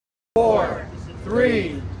4,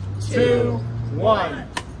 3, 2, 1.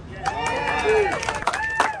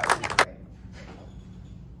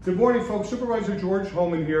 Good morning, folks. Supervisor George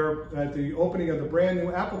Hoehmann here at the opening of the brand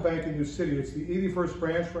new Apple Bank in New City. It's the 81st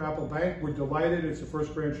branch for Apple Bank. We're delighted. It's the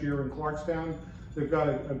first branch here in Clarkstown. They've got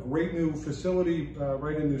a great new facility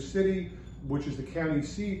right in New City, which is the county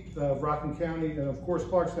seat of Rockland County. And of course,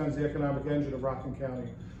 Clarkstown is the economic engine of Rockland County.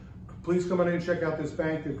 Please come on in and check out this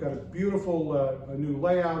bank. They've got a beautiful new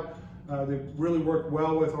layout. They've really worked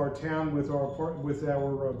well with our town, with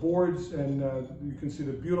our boards, and you can see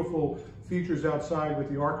the beautiful features outside with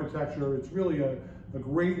the architecture. It's really a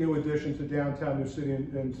great new addition to downtown New City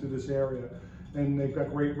and to this area. And they've got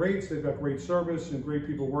great rates, they've got great service, and great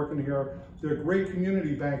people working here. They're a great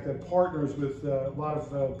community bank that partners with a lot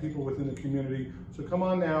of people within the community. So come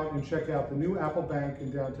on now and check out the new Apple Bank in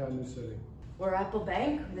downtown New City. We're Apple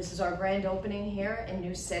Bank. This is our grand opening here in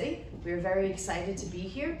New City. We're very excited to be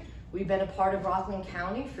here. We've been a part of Rockland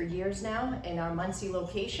County for years now in our Muncie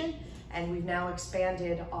location, and we've now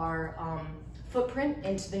expanded our footprint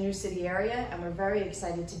into the New City area, and we're very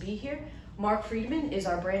excited to be here. Mark Friedman is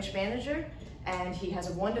our branch manager, and he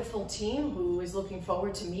has a wonderful team who is looking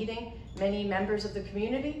forward to meeting many members of the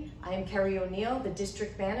community. I am Kerry O'Neill, the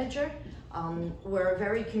district manager. We're a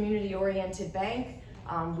very community-oriented bank.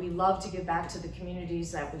 We love to give back to the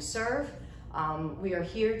communities that we serve. We are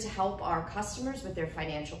here to help our customers with their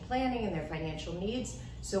financial planning and their financial needs.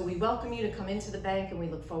 So we welcome you to come into the bank, and we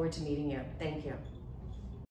look forward to meeting you. Thank you.